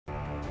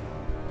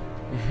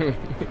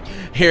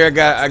Here, I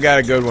got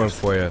a good one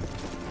for you.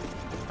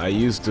 I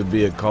used to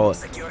be a Call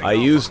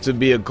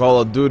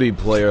of Duty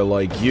player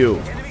like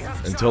you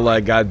until I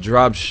got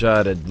drop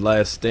shot at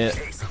Last Stand.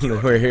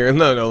 We're here.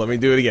 No, let me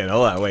do it again.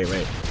 Hold on, wait.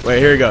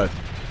 Here we go.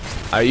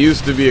 I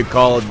used to be a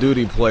Call of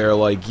Duty player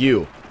like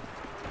you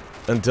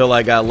until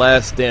I got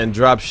Last Stand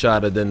drop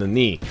shotted in the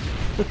knee.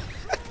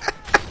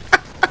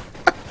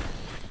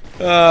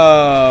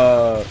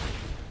 Oh.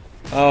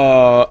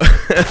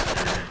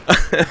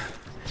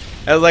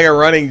 That's like a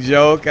running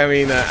joke. I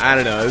mean, I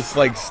don't know. It's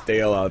like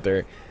stale out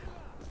there.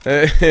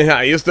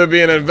 I used to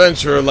be an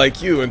adventurer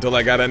like you until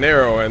I got an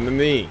arrow in the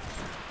knee.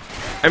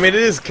 I mean,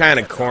 it is kind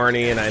of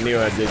corny, and I knew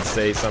I did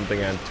say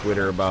something on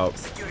Twitter about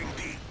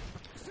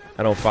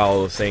I don't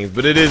follow those things,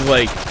 but it is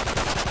like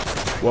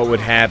what would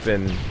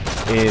happen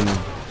in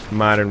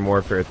Modern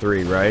Warfare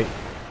 3, right?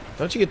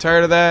 Don't you get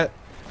tired of that?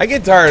 I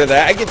get tired of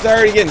that. I get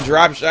tired of getting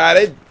drop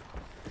shotted.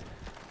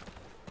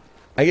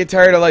 I get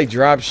tired of like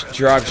drop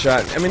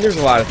shot. I mean, there's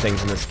a lot of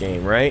things in this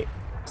game, right?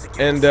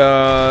 And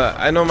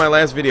I know in my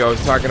last video I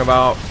was talking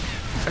about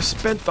I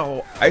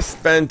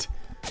spent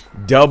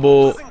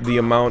double the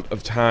amount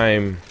of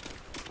time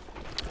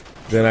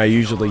that I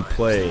usually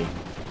play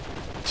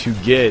to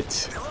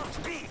get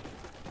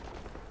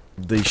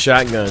the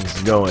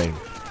shotguns going,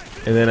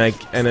 and then I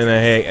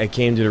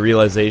came to the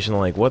realization,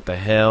 like, what the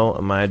hell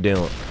am I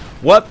doing?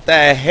 What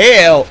the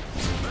hell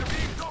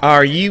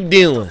are you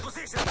doing?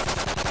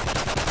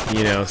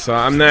 You know, so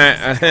I'm not.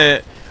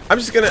 I'm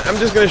just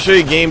gonna show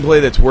you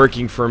gameplay that's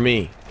working for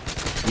me.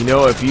 You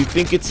know, if you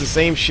think it's the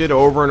same shit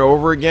over and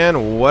over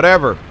again,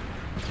 whatever.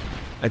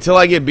 Until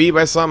I get beat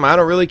by something, I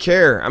don't really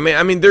care. I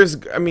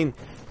mean,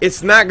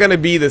 it's not gonna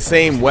be the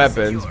same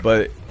weapons,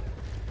 but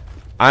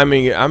I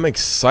mean, I'm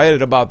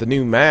excited about the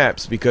new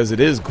maps because it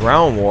is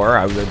ground war.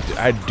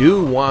 I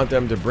do want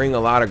them to bring a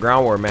lot of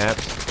ground war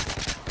maps.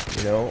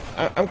 You know,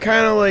 I'm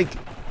kind of like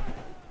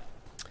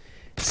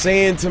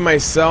saying to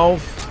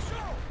myself,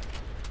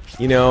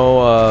 you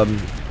know,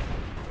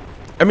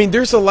 I mean,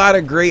 there's a lot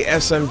of great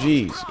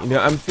SMGs. You know,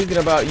 I'm thinking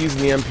about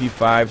using the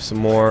MP5 some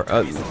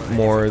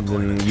more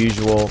than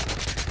usual,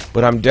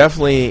 but I'm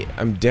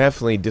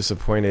definitely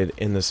disappointed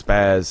in the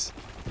Spaz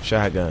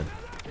shotgun.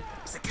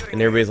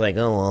 And everybody's like,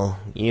 oh well,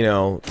 you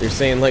know, they're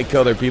saying like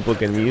other people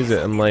can use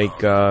it. I'm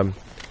like,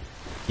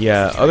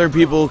 yeah, other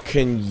people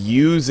can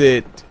use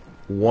it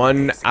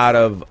 1 out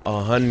of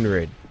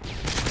 100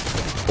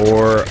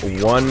 or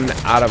 1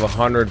 out of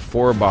 100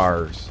 4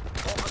 bars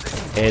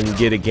and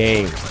get a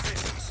game.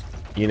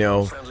 You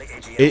know,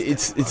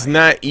 it's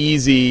not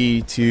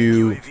easy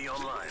to.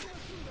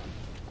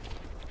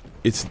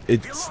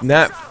 It's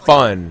not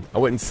fun. I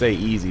wouldn't say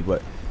easy,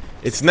 but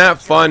it's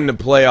not fun to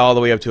play all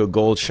the way up to a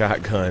gold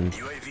shotgun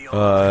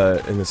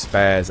in the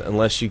Spaz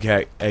unless you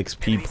got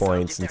XP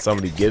points and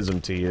somebody gives them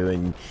to you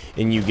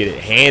and you get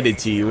it handed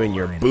to you and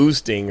you're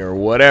boosting or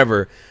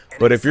whatever.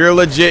 But if you're a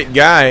legit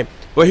guy,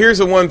 but here's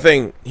the one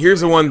thing.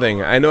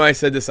 I know I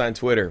said this on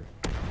Twitter.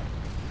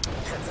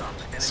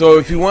 So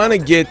if you want to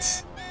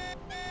get,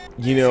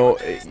 you know,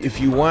 if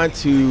you want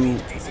to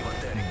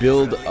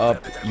build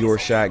up your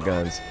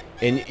shotguns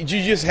and you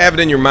just have it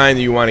in your mind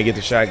that you want to get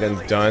the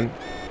shotguns done,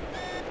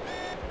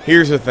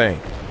 here's the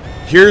thing.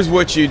 Here's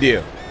what you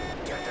do.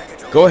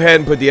 Go ahead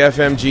and put the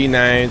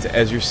FMG9s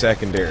as your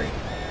secondary.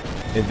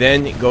 And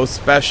then go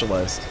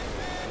specialist.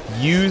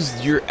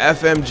 Use your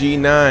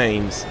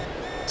FMG9s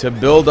to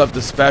build up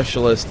the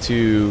specialist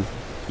to,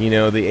 you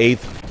know, the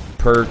 8th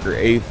perk or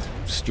 8th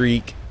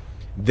streak.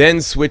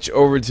 Then switch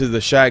over to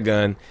the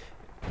shotgun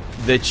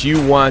that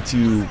you want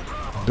to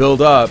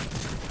build up.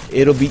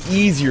 It'll be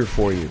easier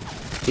for you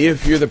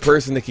if you're the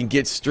person that can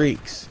get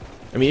streaks.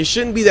 I mean, it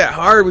shouldn't be that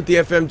hard with the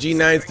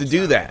FMG9s to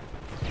do that.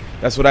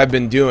 That's what I've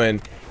been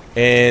doing,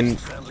 and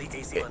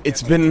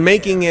it's been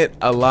making it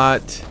a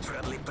lot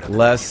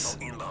less,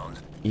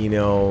 you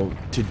know,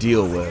 to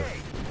deal with.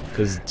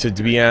 Because to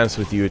be honest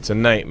with you, it's a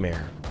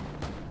nightmare.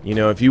 You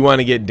know, if you want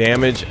to get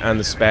damage on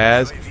the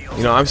Spaz,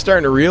 you know, I'm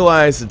starting to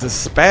realize that the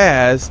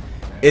Spaz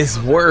is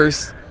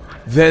worse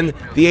than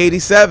the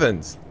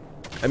 87s.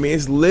 I mean,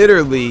 it's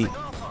literally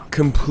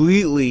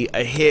completely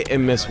a hit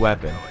and miss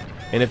weapon.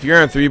 And if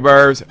you're on 3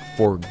 bars,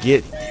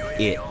 forget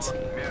it.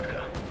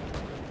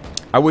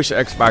 I wish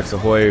Xbox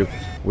Ahoy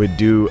would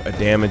do a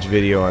damage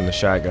video on the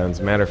shotguns.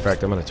 Matter of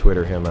fact, I'm going to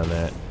Twitter him on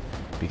that.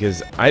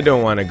 Because I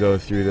don't want to go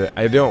through it.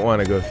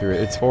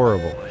 It's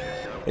horrible.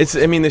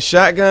 I mean, the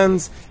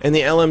shotguns and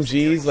the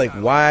LMGs, like,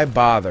 why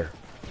bother?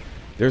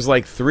 There's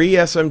like 3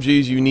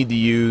 SMGs you need to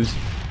use,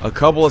 a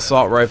couple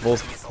assault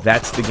rifles.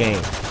 That's the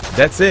game.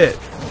 That's it.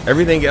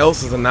 Everything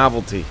else is a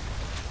novelty.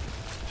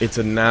 It's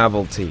a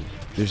novelty.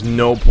 There's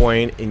no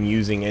point in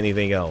using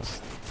anything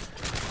else.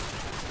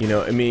 You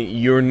know, I mean,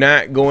 you're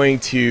not going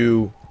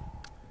to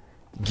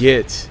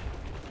get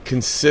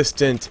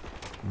consistent,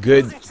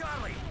 good,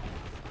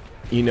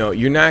 you know,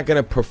 you're not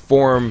going to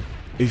perform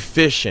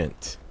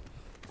efficient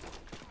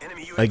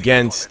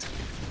against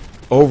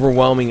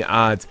overwhelming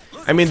odds.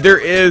 I mean,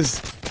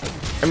 there's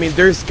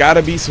got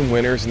to be some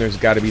winners and there's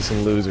got to be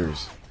some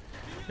losers.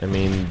 I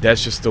mean,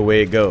 that's just the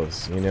way it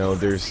goes. You know,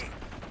 there's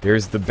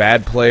the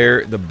bad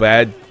player, the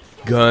bad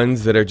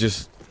guns that are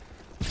just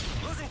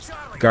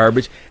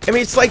garbage. I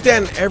mean, it's like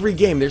that in every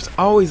game. There's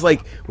always,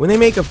 like, when they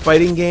make a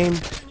fighting game,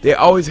 they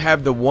always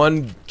have the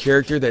one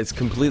character that's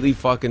completely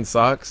fucking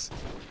sucks.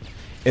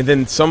 And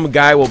then some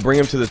guy will bring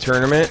him to the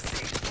tournament,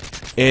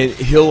 and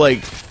he'll,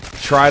 like,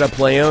 try to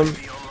play him,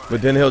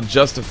 but then he'll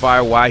justify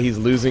why he's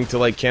losing to,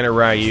 like, Ken or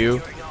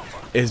Ryu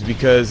is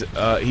because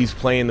he's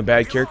playing the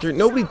bad character.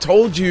 Nobody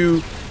told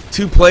you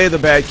to play the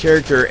bad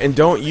character, and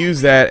don't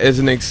use that as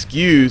an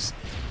excuse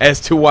as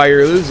to why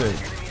you're losing.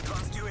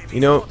 You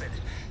know,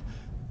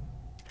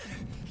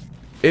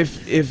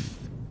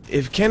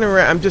 if Ken and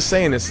Ryu, I'm just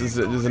saying this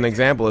as an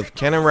example. If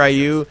Ken and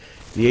Ryu,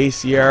 the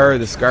ACR, or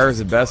the Scar is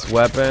the best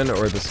weapon,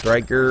 or the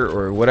Striker,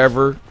 or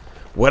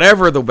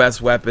whatever the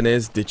best weapon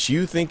is that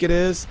you think it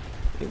is,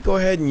 then go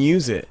ahead and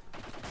use it.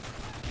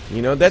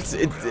 You know,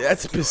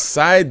 that's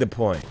beside the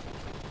point.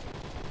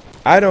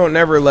 I don't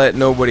never let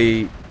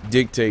nobody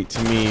dictate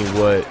to me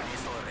what,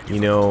 you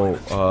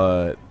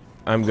know,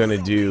 I'm gonna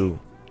do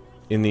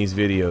in these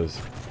videos.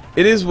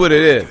 It is what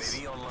it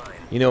is.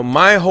 You know,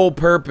 my whole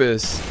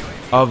purpose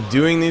of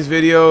doing these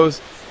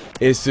videos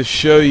is to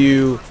show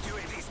you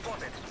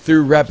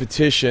through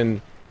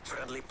repetition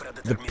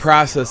the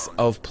process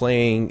of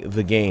playing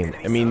the game.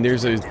 I mean,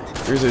 there's a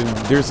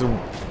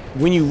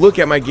when you look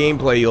at my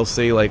gameplay, you'll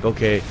say like,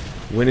 okay,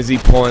 when is he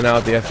pulling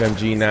out the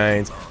FMG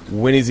 9s?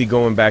 When is he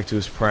going back to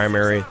his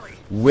primary?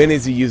 When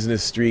is he using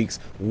his streaks?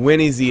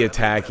 When is he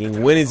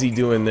attacking? When is he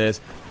doing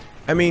this?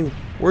 I mean,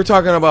 we're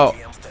talking about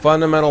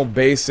fundamental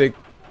basic,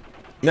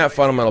 not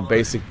fundamental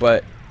basic,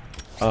 but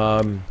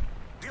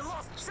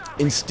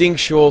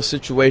instinctual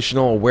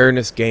situational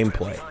awareness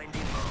gameplay.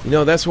 You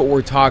know, that's what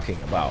we're talking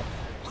about.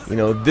 You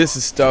know, this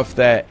is stuff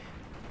that,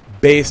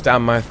 based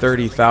on my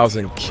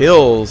 30,000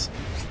 kills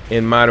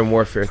in Modern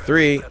Warfare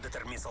 3,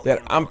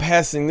 that I'm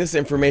passing this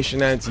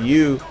information on to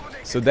you,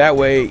 so that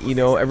way, you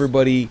know,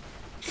 everybody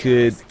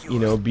could, you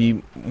know,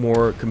 be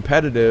more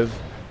competitive,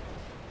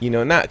 you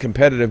know, not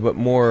competitive, but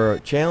more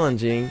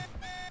challenging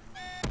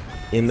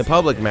in the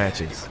public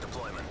matches.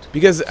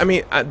 Because, I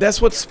mean,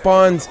 that's what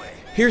spawns.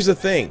 Here's the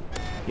thing.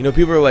 You know,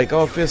 people are like,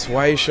 oh, Fist,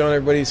 why are you showing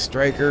everybody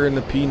Striker and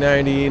the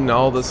P90 and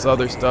all this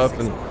other stuff?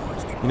 And,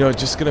 you know,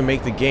 it's just going to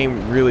make the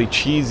game really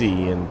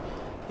cheesy. And,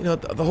 you know,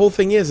 the whole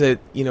thing is that,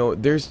 you know,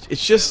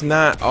 it's just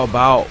not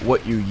about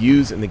what you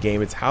use in the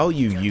game. It's how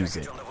you use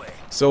it.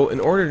 So in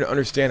order to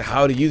understand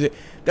how to use it,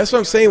 that's what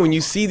I'm saying. When you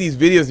see these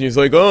videos and you're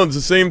like, oh, it's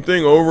the same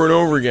thing over and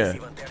over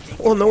again.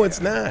 Well, no, it's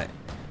not.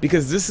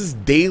 Because this is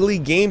daily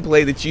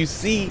gameplay that you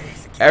see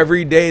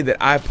every day that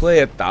I play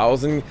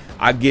 1,000.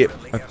 I get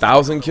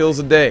 1,000 kills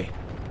a day.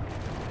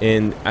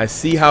 And I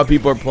see how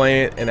people are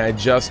playing it, and I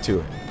adjust to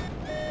it.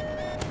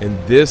 And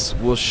this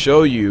will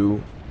show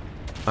you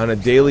on a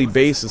daily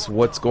basis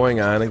what's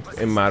going on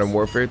in Modern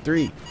Warfare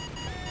 3.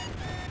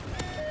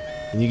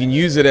 And you can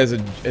use it as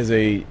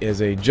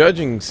a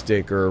judging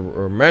stick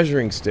or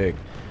measuring stick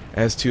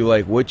as to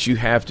like what you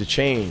have to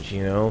change.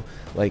 You know,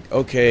 like,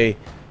 okay,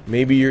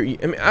 maybe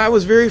I mean, I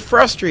was very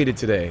frustrated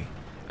today.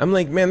 I'm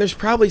like, man, there's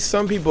probably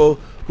some people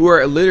who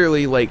are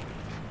literally like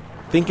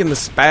thinking the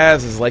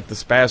spaz is like the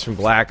spaz from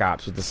Black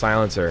Ops with the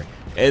silencer,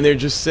 and they're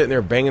just sitting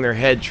there banging their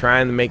head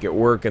trying to make it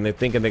work, and they're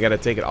thinking they got to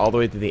take it all the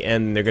way to the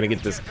end, and they're gonna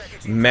get this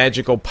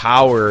magical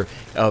power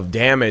of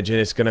damage, and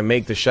it's gonna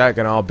make the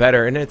shotgun all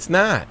better, and it's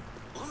not.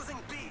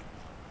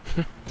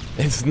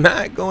 It's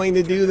not going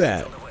to do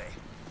that.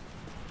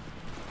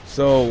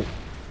 So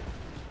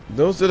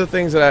those are the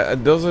things that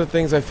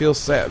I feel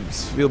sad,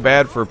 feel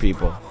bad for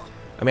people.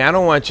 I mean, I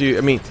don't want you.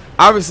 I mean,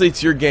 obviously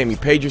it's your game. You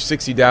paid your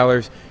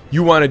 $60.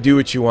 You want to do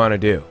what you want to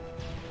do.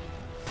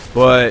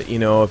 But, you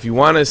know, if you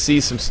want to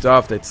see some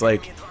stuff that's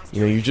like,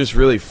 you know, you're just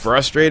really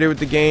frustrated with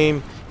the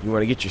game, you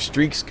want to get your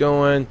streaks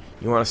going,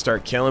 you want to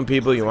start killing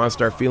people, you want to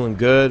start feeling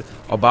good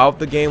about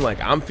the game,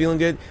 like I'm feeling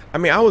good. I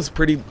mean, I was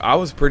pretty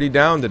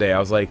down today. I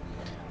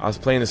was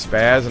playing the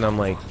spaz, and I'm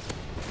like,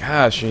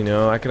 gosh, you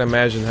know, I can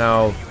imagine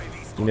how,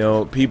 you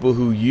know, people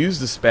who use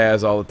the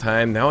spaz all the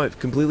time, now it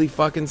completely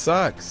fucking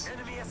sucks.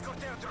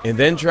 And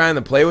then trying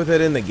to play with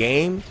it in the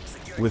game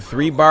with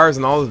 3 bars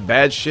and all this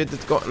bad shit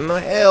that's going, no,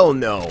 hell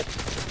no.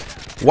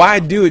 Why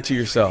do it to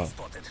yourself?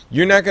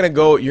 You're not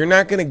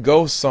gonna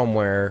go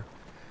somewhere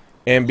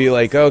and be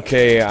like,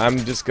 okay, I'm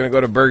just gonna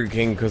go to Burger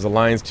King because the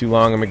line's too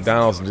long at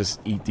McDonald's and just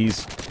eat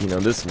these, you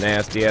know, this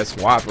nasty ass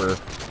Whopper.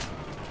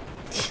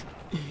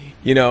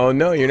 You know,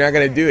 no, you're not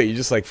gonna do it. You're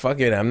just like, fuck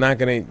it, I'm not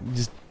gonna.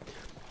 Just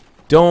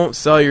don't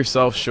sell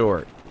yourself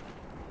short.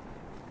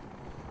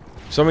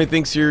 Somebody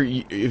thinks you're a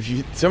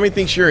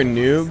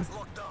noob,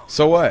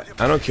 so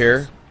what? I don't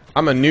care.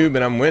 I'm a noob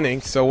and I'm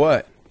winning, so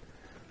what?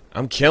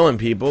 I'm killing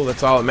people,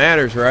 that's all that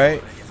matters,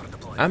 right?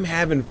 I'm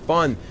having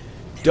fun.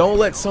 Don't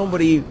let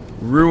somebody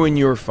ruin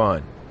your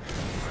fun.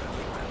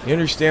 You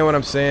understand what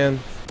I'm saying?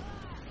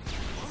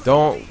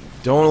 Don't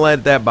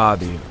let that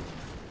bother you.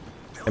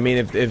 I mean,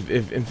 if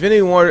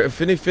Infinity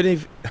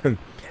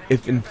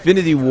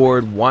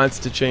Ward wants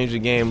to change the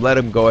game, let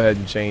him go ahead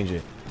and change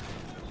it.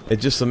 It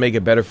just to make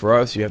it better for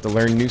us, you have to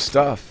learn new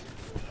stuff.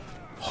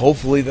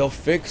 Hopefully they'll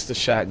fix the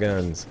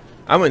shotguns.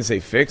 I wouldn't say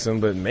fix them,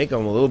 but make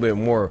them a little bit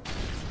more.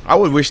 I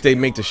would wish they'd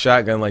make the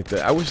shotgun like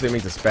the. I wish they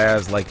make the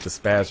spaz like the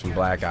spaz from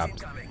Black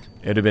Ops.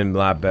 It'd have been a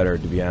lot better,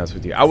 to be honest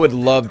with you. I would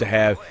love to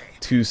have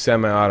 2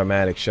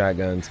 semi-automatic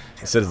shotguns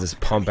instead of this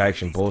pump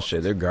action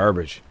bullshit. They're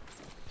garbage.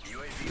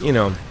 You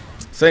know.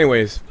 So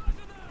anyways,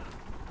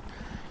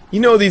 you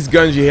know these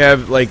guns you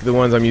have, like the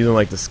ones I'm using,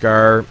 like the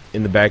Scar,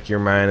 in the back of your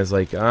mind is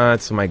like,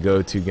 it's my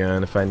go-to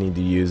gun. If I need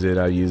to use it,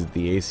 I'll use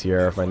the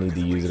ACR. If I need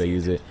to use it, I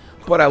use it.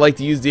 But I like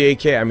to use the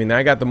AK. I mean,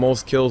 I got the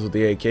most kills with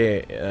the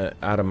AK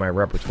out of my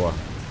repertoire.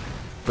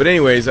 But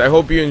anyways, I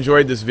hope you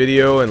enjoyed this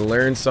video and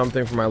learned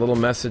something from my little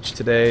message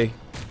today.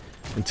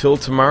 Until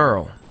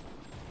tomorrow,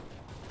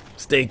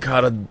 stay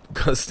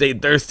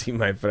thirsty,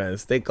 my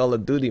friends. Stay Call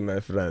of Duty, my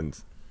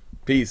friends.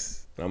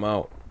 Peace. I'm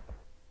out.